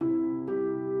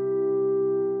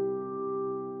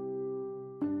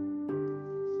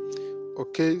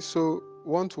Okay, so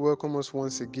want to welcome us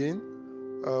once again.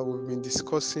 We've been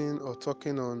discussing or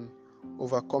talking on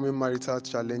overcoming marital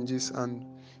challenges, and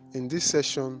in this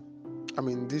session,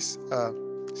 this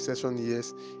session,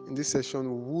 yes, in this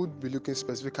session, we would be looking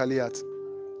specifically at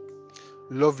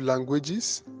love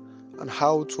languages and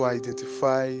how to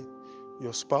identify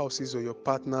your spouse's or your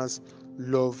partner's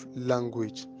love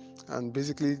language. And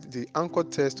basically, the anchor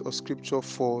text or scripture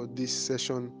for this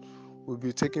session will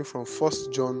be taken from 1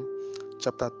 John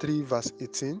chapter 3 verse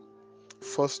 18.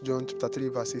 1 John chapter 3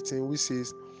 verse 18, which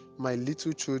says, "My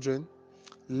little children,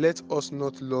 let us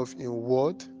not love in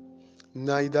word,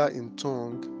 neither in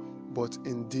tongue, but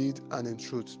in deed and in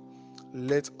truth."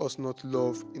 Let us not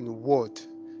love in word,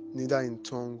 neither in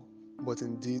tongue, but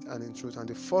in deed and in truth. And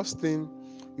the first thing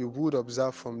we would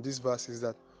observe from this verse is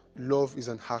that love is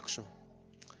an action.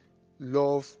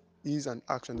 Love is an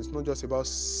action. It's not just about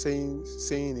saying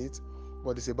it,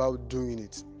 but it's about doing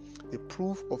it. The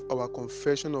proof of our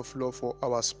confession of love for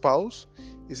our spouse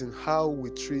is in how we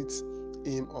treat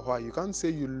him or her. You can't say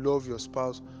you love your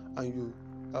spouse and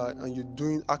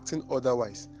you're acting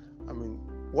otherwise.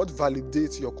 What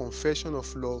validates your confession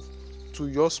of love to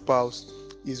your spouse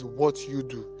is what you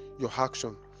do, your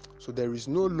action. So there is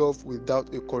no love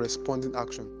without a corresponding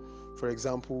action. For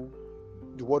example,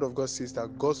 the word of God says that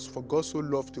for God so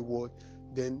loved the world,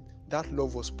 then that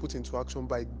love was put into action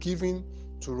by giving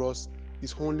to us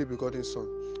his only begotten son.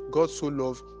 God so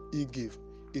loved, he gave.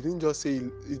 He didn't just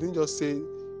say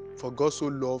for God so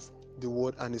loved the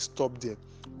world and it stopped there.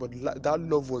 But that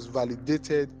love was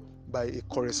validated by a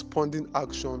corresponding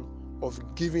action of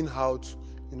giving out,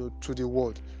 to the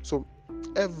world. So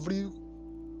every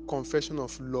confession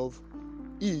of love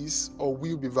is or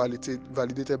will be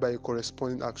validated by a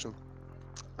corresponding action.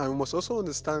 And we must also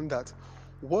understand that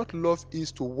what love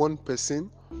is to one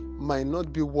person might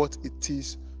not be what it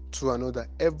is to another.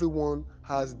 Everyone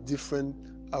has different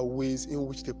ways in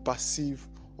which they perceive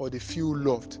or they feel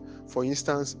loved. For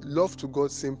instance, love to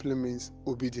God simply means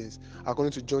obedience.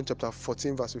 According to John chapter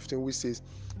 14 verse 15, which says,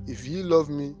 "If ye love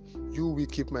me, you will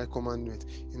keep my commandment."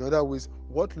 In other words,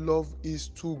 what love is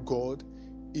to God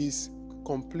is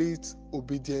complete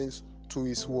obedience to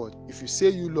his word. If you say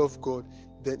you love God,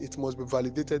 then it must be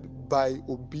validated by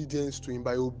obedience to him,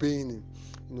 by obeying him.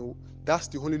 That's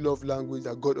the only love language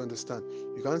that God understands.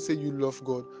 You can't say you love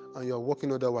God and you are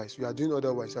working otherwise. You are doing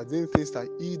otherwise. You are doing things that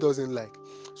he doesn't like.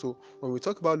 So when we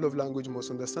talk about love language, you must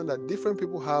understand that different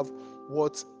people have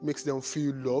what makes them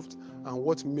feel loved and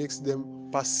what makes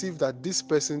them perceive that this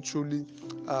person truly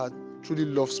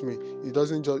loves me.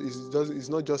 It's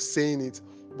not just saying it,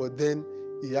 but then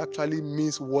he actually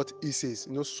means what he says.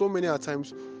 So many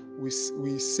times we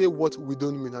say what we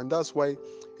don't mean, and that's why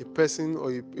a person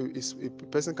or a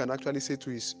person can actually say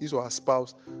to his or her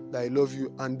spouse that "I love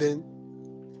you," and then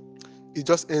it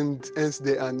just ends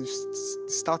there, and you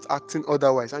start acting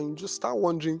otherwise, and you just start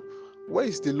wondering, where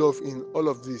is the love in all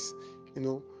of this?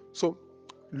 So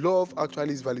love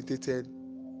actually is validated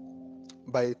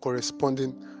by a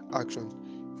corresponding action,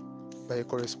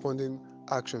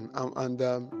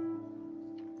 and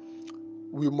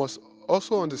we must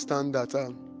also understand that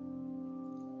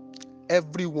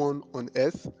everyone on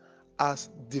earth has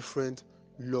different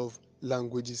love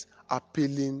languages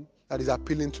that is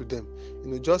appealing to them.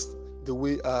 Just the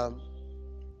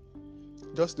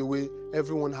way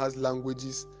everyone has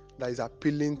languages that is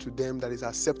appealing to them, that is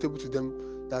acceptable to them,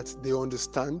 that they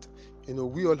understand.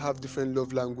 We all have different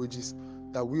love languages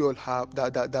that we all have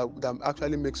that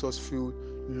actually makes us feel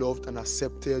loved and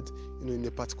accepted, in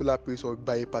a particular place or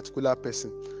by a particular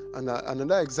person. And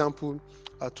another example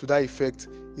to that effect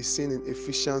is seen in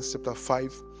Ephesians chapter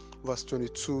 5 verse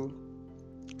 22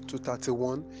 to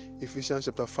 31. Ephesians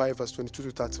chapter 5 verse 22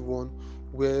 to 31,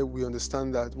 where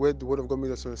the word of God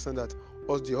makes us understand that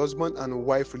the husband and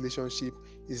wife relationship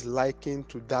is likened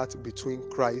to that between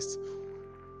Christ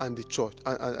and the church,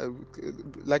 and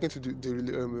likened to the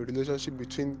relationship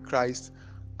between Christ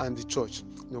and the church.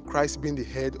 Christ being the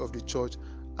head of the church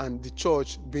and the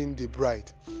church being the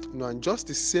bride. And just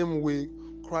the same way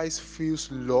Christ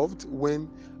feels loved when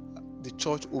the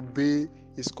church obey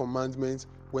his commandments,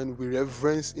 when we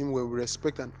reverence him, when we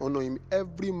respect and honor him.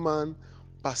 Every man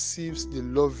perceives the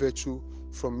love virtue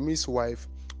from his wife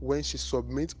when she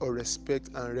submits or respects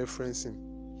and reference him.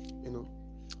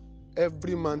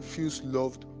 Every man feels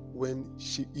loved when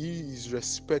he is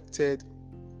respected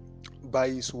by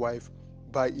his wife,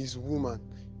 by his woman,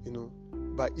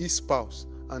 by his spouse.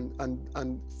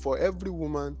 And for every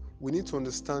woman, we need to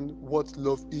understand what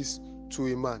love is to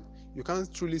a man. You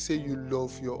can't truly say you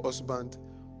love your husband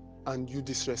and you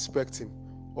disrespect him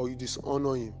or you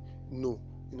dishonor him. No.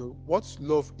 What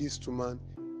love is to man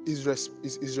is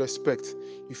respect.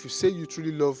 If you say you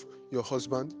truly love your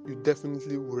husband, you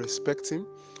definitely will respect him.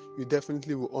 You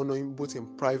definitely will honor him both in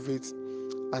private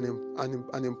and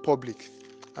in public.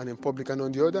 And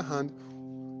on the other hand,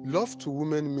 love to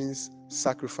women means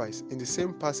sacrifice. In the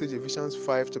same passage, Ephesians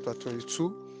 5, chapter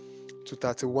 22 to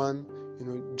 31,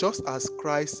 just as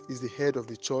Christ is the head of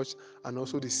the church and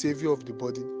also the savior of the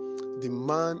body, the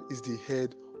man is the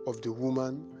head of the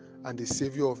woman and the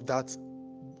savior of that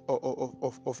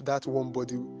one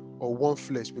body or one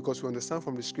flesh, because we understand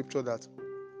from the scripture that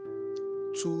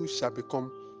two shall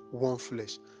become one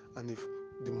flesh. And if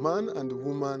the man and the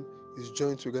woman is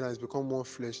joined together and has become one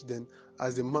flesh, then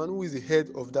as the man who is the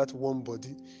head of that one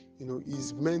body,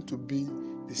 is meant to be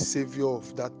the savior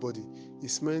of that body.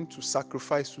 He's meant to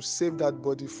sacrifice to save that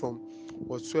body from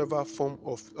whatsoever form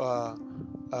of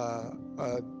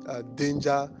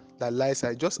danger that lies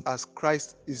ahead, just as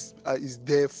Christ is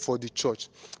there for the church.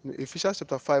 Ephesians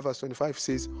chapter 5 verse 25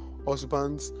 says,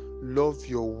 "Husbands, love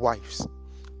your wives,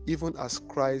 even as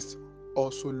Christ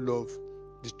also loved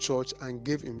the church and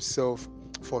gave himself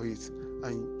for it."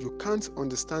 And you can't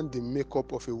understand the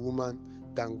makeup of a woman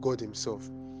than God himself.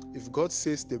 If God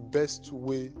says the best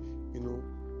way,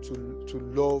 to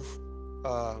love,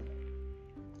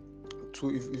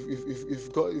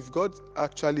 if God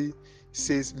actually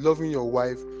says loving your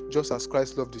wife just as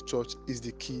Christ loved the church is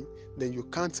the key, then you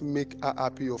can't make her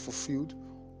happy or fulfilled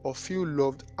or feel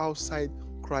loved outside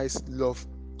Christ's love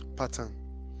pattern.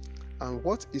 And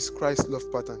what is Christ's love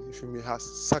pattern, if you may ask?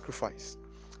 Sacrifice.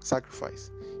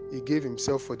 He gave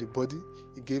himself for the body,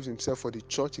 he gave himself for the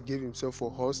church, he gave himself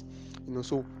for us.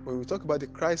 So when we talk about the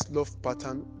Christ love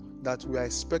pattern that we are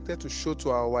expected to show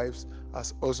to our wives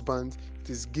as husbands, it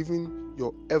is giving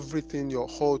your everything, your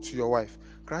all to your wife.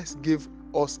 Christ gave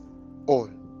us all.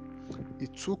 He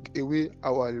took away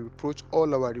all our reproach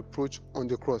on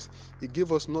the cross. He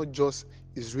gave us not just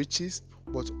his riches,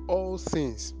 but all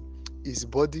things, his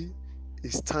body,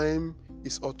 his time,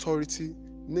 his authority,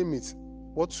 name it,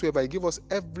 whatsoever. He gave us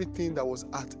everything that was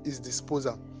at his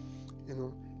disposal.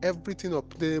 Everything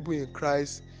obtainable in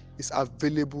Christ is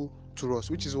available to us,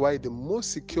 which is why the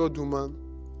most secured woman,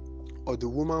 or the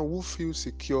woman who feels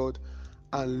secured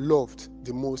and loved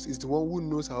the most, is the one who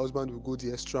knows her husband will go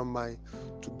the extra mile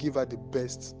to give her the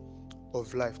best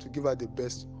of life,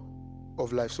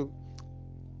 So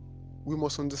we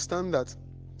must understand that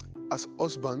as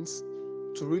husbands,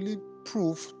 to really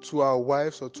prove to our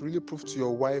wives, or to really prove to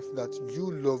your wife that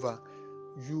you love her,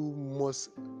 you must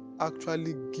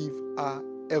actually give her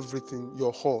everything,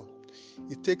 your all.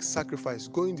 It takes sacrifice,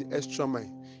 going the extra mile,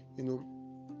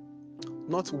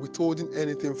 not withholding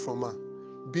anything from her,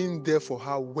 being there for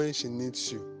her when she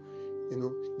needs you.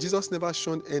 Jesus never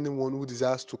shunned anyone who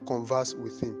desires to converse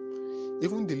with him.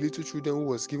 Even the little children who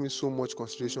was given so much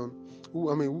consideration,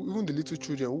 even the little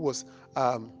children who was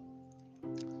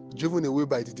driven away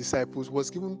by the disciples, was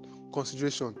given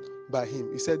consideration by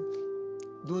him. He said,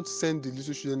 "Don't send the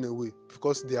little children away,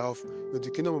 because they have the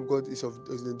kingdom of God is of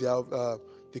they have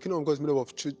the kingdom of God is made up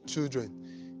of children.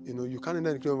 You can't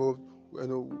enter the kingdom of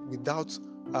God without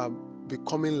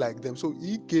becoming like them." So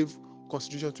he gave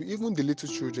consideration to even the little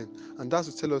children, and that's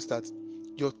to tell us that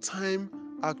your time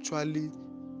actually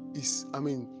is,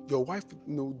 your wife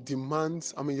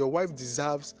demands, your wife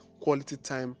deserves quality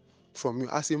time from you.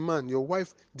 As a man, your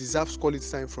wife deserves quality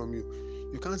time from you.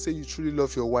 You can't say you truly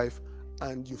love your wife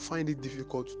and you find it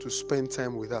difficult to spend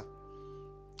time with her.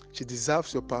 She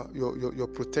deserves your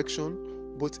protection,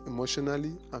 both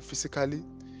emotionally and physically.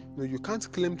 You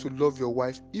can't claim to love your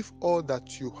wife if all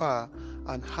that you are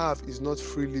and have is not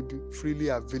freely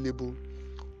available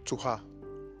to her.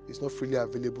 It's not freely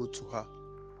available to her.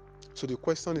 So the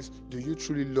question is, do you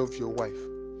truly love your wife?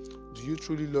 Do you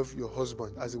truly love your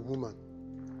husband as a woman?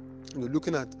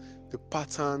 Looking at the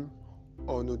pattern,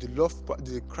 or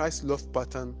the Christ love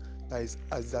pattern that is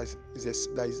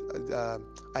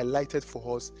highlighted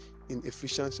for us in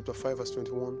Ephesians chapter 5 verse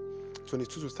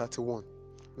 22 to 31.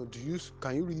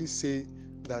 Can you really say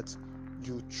that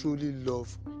you truly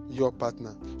love your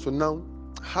partner? So now,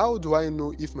 how do I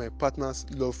know if my partner's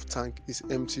love tank is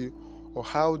empty, or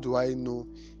how do I know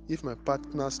if my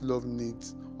partner's love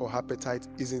needs or appetite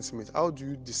isn't met? How do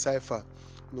you decipher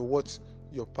what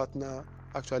your partner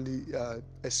actually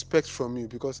expects from you?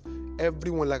 Because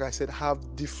everyone, like I said,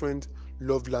 have different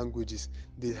love languages.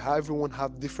 Everyone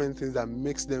have different things that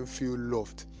makes them feel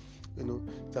loved. There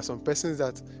are some persons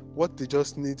that what they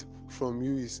just need from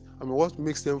you is, what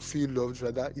makes them feel loved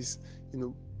rather is,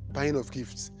 buying of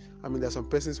gifts. There are some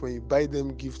persons, when you buy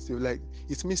them gifts, they like,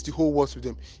 it means the whole world to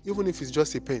them, even if it's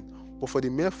just a pen. But for the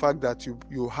mere fact that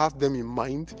you have them in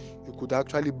mind, you could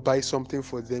actually buy something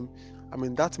for them, I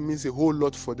mean, that means a whole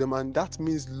lot for them, and that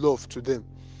means love to them.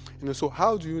 So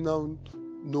how do you now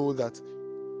know that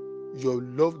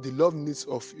the love needs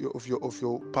of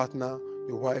your partner,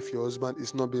 your wife, your husband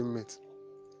is not being met?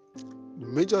 The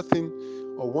major thing,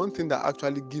 or one thing that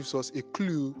actually gives us a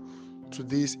clue to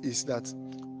this, is that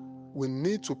we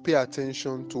need to pay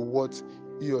attention to what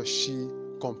he or she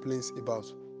complains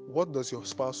about. What does your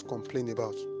spouse complain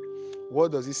about?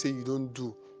 What does he say you don't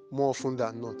do more often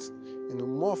than not?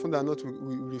 More often than not,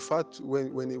 we refer to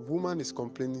when a woman is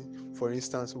complaining, for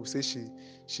instance, we say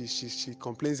she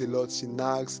complains a lot, she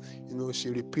nags, she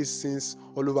repeats things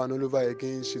all over and all over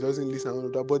again, she doesn't listen and all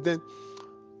of that. But then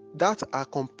that her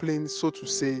complaint, so to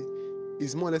say,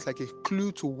 is more or less like a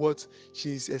clue to what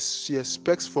she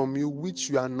expects from you, which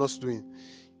you are not doing.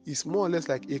 It's more or less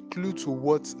like a clue to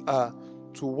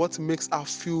what makes her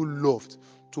feel loved,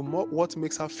 to what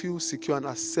makes her feel secure and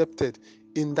accepted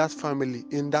in that family,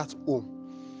 in that home.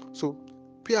 So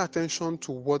pay attention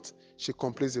to what she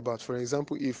complains about. For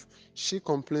example, if she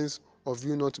complains of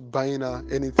you not buying her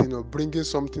anything or bringing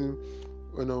something,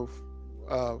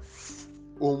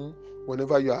 home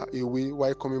whenever you are away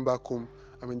while coming back home,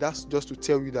 I mean, that's just to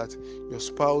tell you that your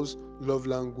spouse love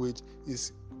language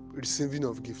is receiving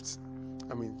of gifts.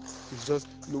 I mean, it's just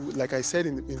like I said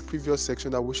in previous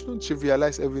section, that we shouldn't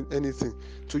trivialize anything.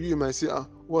 To you, you might say,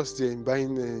 what's there in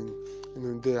buying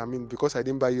there? I mean, because I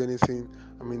didn't buy you anything,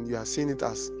 I mean, you are seeing it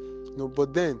as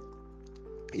but then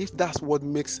if that's what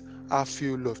makes her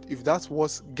feel loved, if that's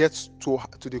what gets to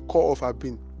the core of her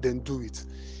being, then do it.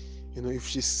 If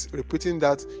she's repeating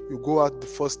that you go out the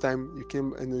first time you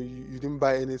came, you didn't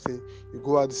buy anything, you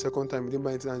go out the second time you didn't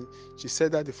buy anything, and she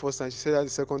said that the first time, she said that the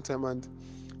second time, and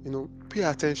pay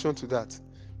attention to that.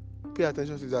 Pay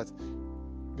attention to that,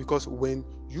 because when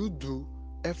you do,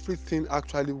 everything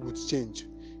actually would change.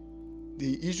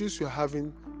 The issues you're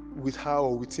having with her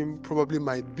or with him probably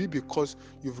might be because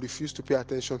you've refused to pay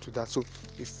attention to that. So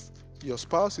if your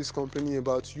spouse is complaining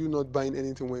about you not buying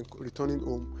anything when returning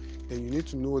home, then you need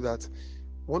to know that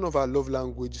one of our love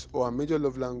languages, or a major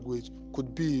love language,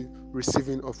 could be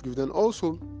receiving of gifts. And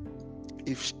also,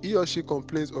 if he or she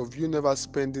complains of you never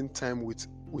spending time with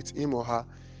him or her,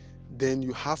 then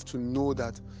you have to know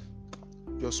that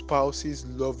your spouse's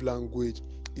love language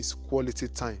is quality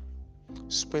time.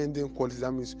 Spending quality,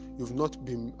 that means you've not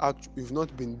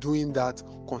been doing that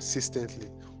consistently.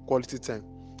 Quality time.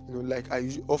 Like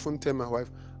I often tell my wife,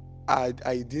 I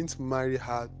didn't marry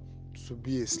her to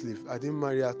be a slave. I didn't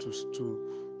marry her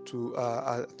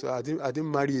I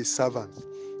didn't marry a servant,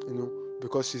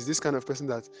 because she's this kind of person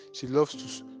that she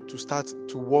loves to start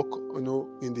to work,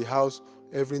 in the house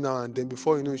every now and then.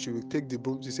 Before you know it, she will take the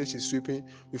broom. She says she's sweeping.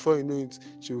 Before you know it,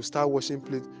 she will start washing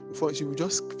plates. Before, she will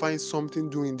just find something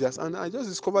doing this. And I just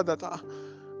discovered that,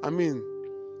 I mean,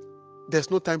 there's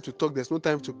no time to talk. There's no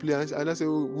time to play. And I say,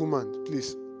 oh, woman,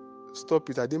 please stop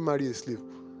it. I didn't marry a slave.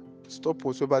 Stop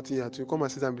whatsoever thing you have to. Come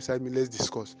and sit down beside me. Let's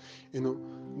discuss.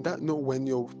 When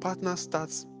your partner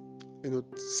starts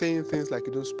saying things like,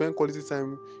 you don't spend quality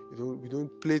time, we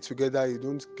don't play together, you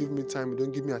don't give me time, you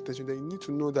don't give me attention, then you need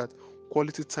to know that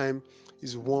quality time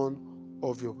is one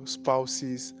of your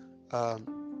spouse's um,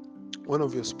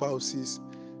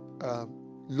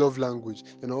 love language.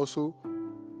 And also,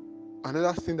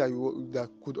 another thing that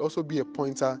could also be a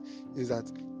pointer is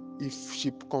that if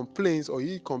she complains or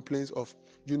he complains of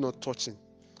you not touching,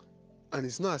 and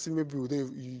it's not as if maybe you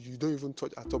don't even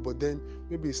touch at all, but then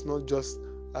maybe it's not just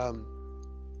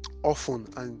often,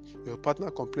 and your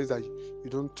partner complains that you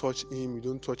don't touch him, you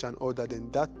don't touch and all that, then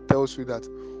that tells you that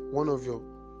one of your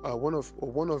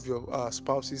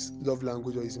spouse's love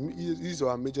language, or his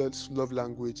or her major love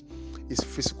language, is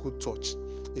physical touch.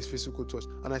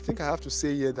 And I think I have to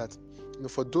say here that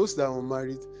for those that are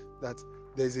married, that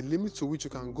there is a limit to which you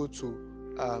can go to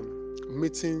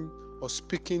meeting or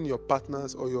speaking your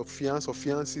partner's or your fiance or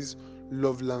fiance's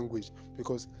love language,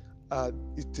 because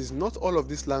it is not all of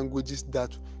these languages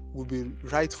that will be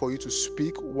right for you to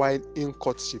speak while in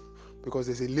courtship, because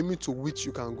there's a limit to which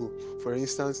you can go. For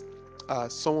instance,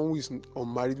 someone who is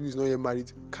unmarried, who is not yet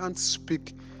married, can't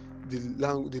speak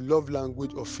the love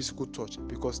language of physical touch,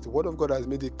 because the Word of God has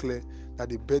made it clear that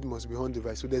the bed must be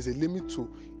undivided. So there's a limit to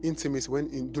intimacy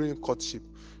during courtship.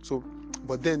 So,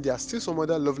 but then there are still some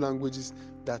other love languages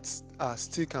that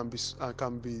still can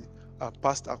be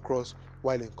passed across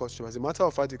while in courtship. As a matter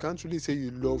of fact, you can't really say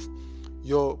you love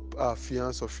your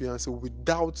fiance or fiancé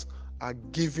without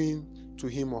giving to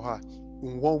him or her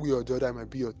in one way or the other. It might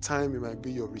be your time, it might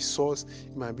be your resource,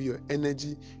 it might be your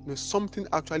energy. Something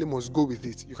actually must go with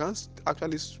it. You can't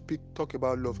actually talk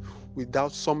about love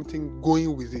without something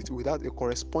going with it, without a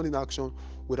corresponding action,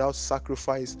 without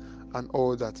sacrifice and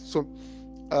all that. So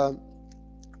um,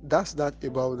 that's that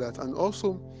about that. And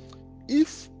also,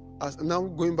 if, as now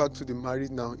going back to the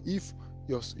married now, if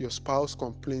your spouse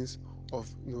complains of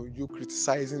you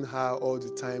criticizing her all the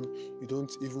time, you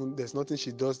don't even, there's nothing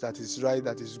she does that is right,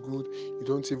 that is good, you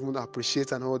don't even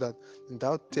appreciate and all that, and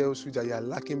that tells you that you are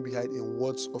lacking behind in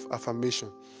words of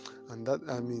affirmation. And that,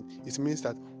 it means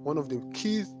that one of the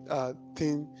key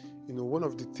thing, one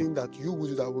of the things that you will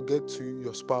do that will get to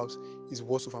your spouse is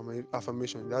words of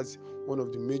affirmation. That's one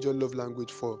of the major love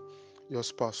language for your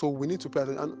spouse. So we need to pay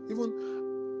attention. And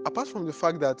even apart from the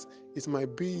fact that it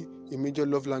might be a major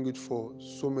love language for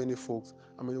so many folks,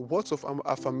 words of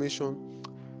affirmation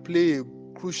play a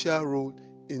crucial role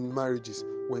in marriages.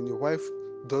 When your wife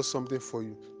does something for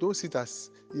you, don't see it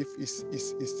as if it's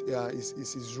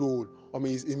his role.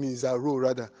 It's her role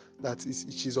rather, that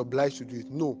she's obliged to do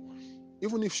it. No,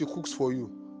 even if she cooks for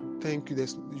you, thank you.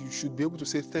 You should be able to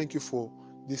say thank you for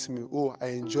this meal. Oh, I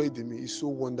enjoyed the meal. It's so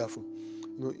wonderful.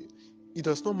 It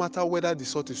does not matter whether the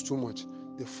salt is too much.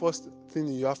 The first thing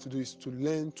you have to do is to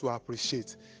learn to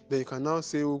appreciate. Then you can now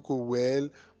say, okay, well,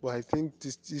 but I think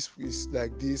this is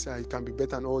like this, and it can be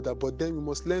better and all that. But then you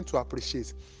must learn to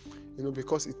appreciate,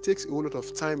 because it takes a whole lot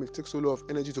of time, it takes a lot of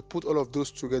energy to put all of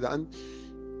those together. And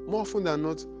more often than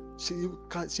not,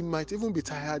 she might even be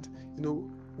tired,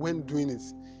 when doing it.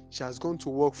 She has gone to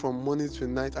work from morning to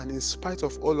night, and in spite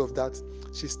of all of that,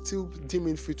 she's still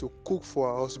deeming fit to cook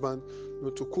for her husband,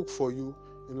 to cook for you,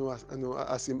 as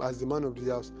the man of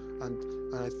the house.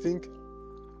 And I think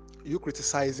you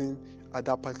criticizing at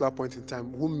that particular point in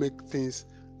time will make things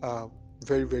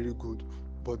very, very good,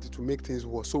 but it will make things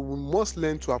worse. So we must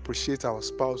learn to appreciate our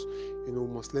spouse. We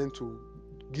must learn to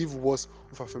give words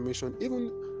of affirmation.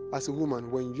 Even as a woman,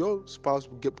 when your spouse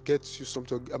gets you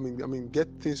something, get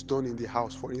things done in the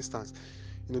house, for instance,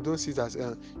 don't see it as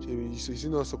she's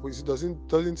not supposed.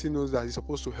 Doesn't he know that he's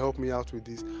supposed to help me out with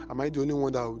this? Am I the only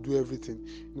one that will do everything?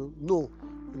 No.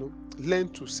 Learn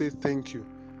to say thank you.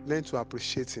 Learn to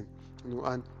appreciate him.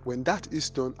 And when that is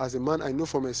done, as a man, I know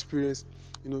from experience,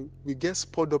 we get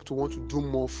spurred up to want to do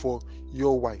more for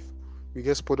your wife. We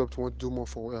get spurred up to want to do more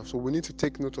for her. So we need to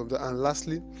take note of that. And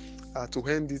lastly, to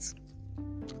end it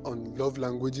on love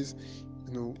languages,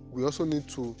 we also need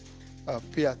to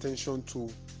pay attention to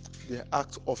the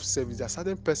act of service. There are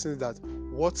certain persons that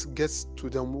what gets to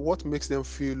them, what makes them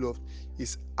feel loved,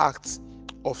 is acts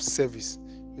of service.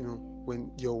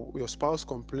 When your spouse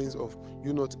complains of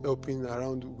you not helping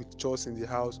around with chores in the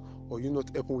house, or you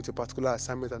not helping with a particular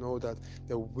assignment and all that,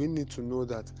 then we need to know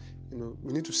that,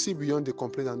 we need to see beyond the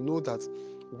complaint and know that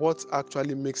what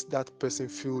actually makes that person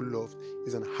feel loved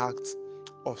is an act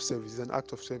of service. Is an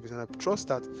act of service. And I trust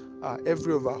that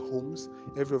every of our homes,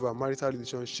 every of our marital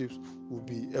relationships will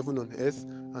be heaven on earth,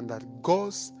 and that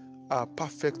God's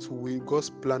perfect will, God's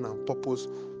plan and purpose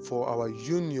for our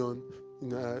union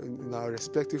in our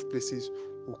respective places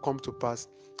will come to pass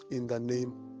in the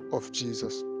name of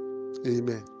Jesus.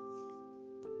 Amen.